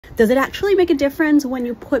Does it actually make a difference when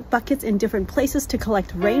you put buckets in different places to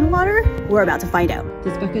collect rainwater? We're about to find out.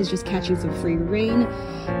 This bucket is just catching some free rain.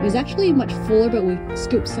 It was actually much fuller, but we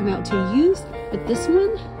scooped some out to use. But this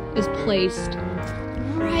one is placed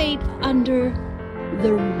right under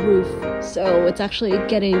the roof. So it's actually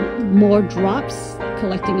getting more drops,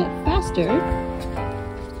 collecting it faster.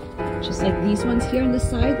 Just like these ones here on the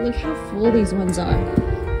side, look how full these ones are.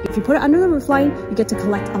 If you put it under the roof line, you get to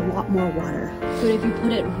collect a lot more water. But if you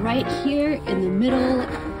put it right here in the middle,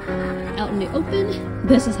 out in the open,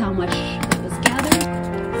 this is how much was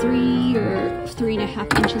gathered. 3 or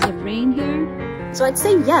 3.5 inches of rain here. So I'd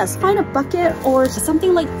say yes, find a bucket or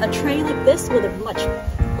something like a tray like this with a much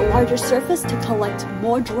larger surface to collect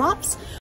more drops.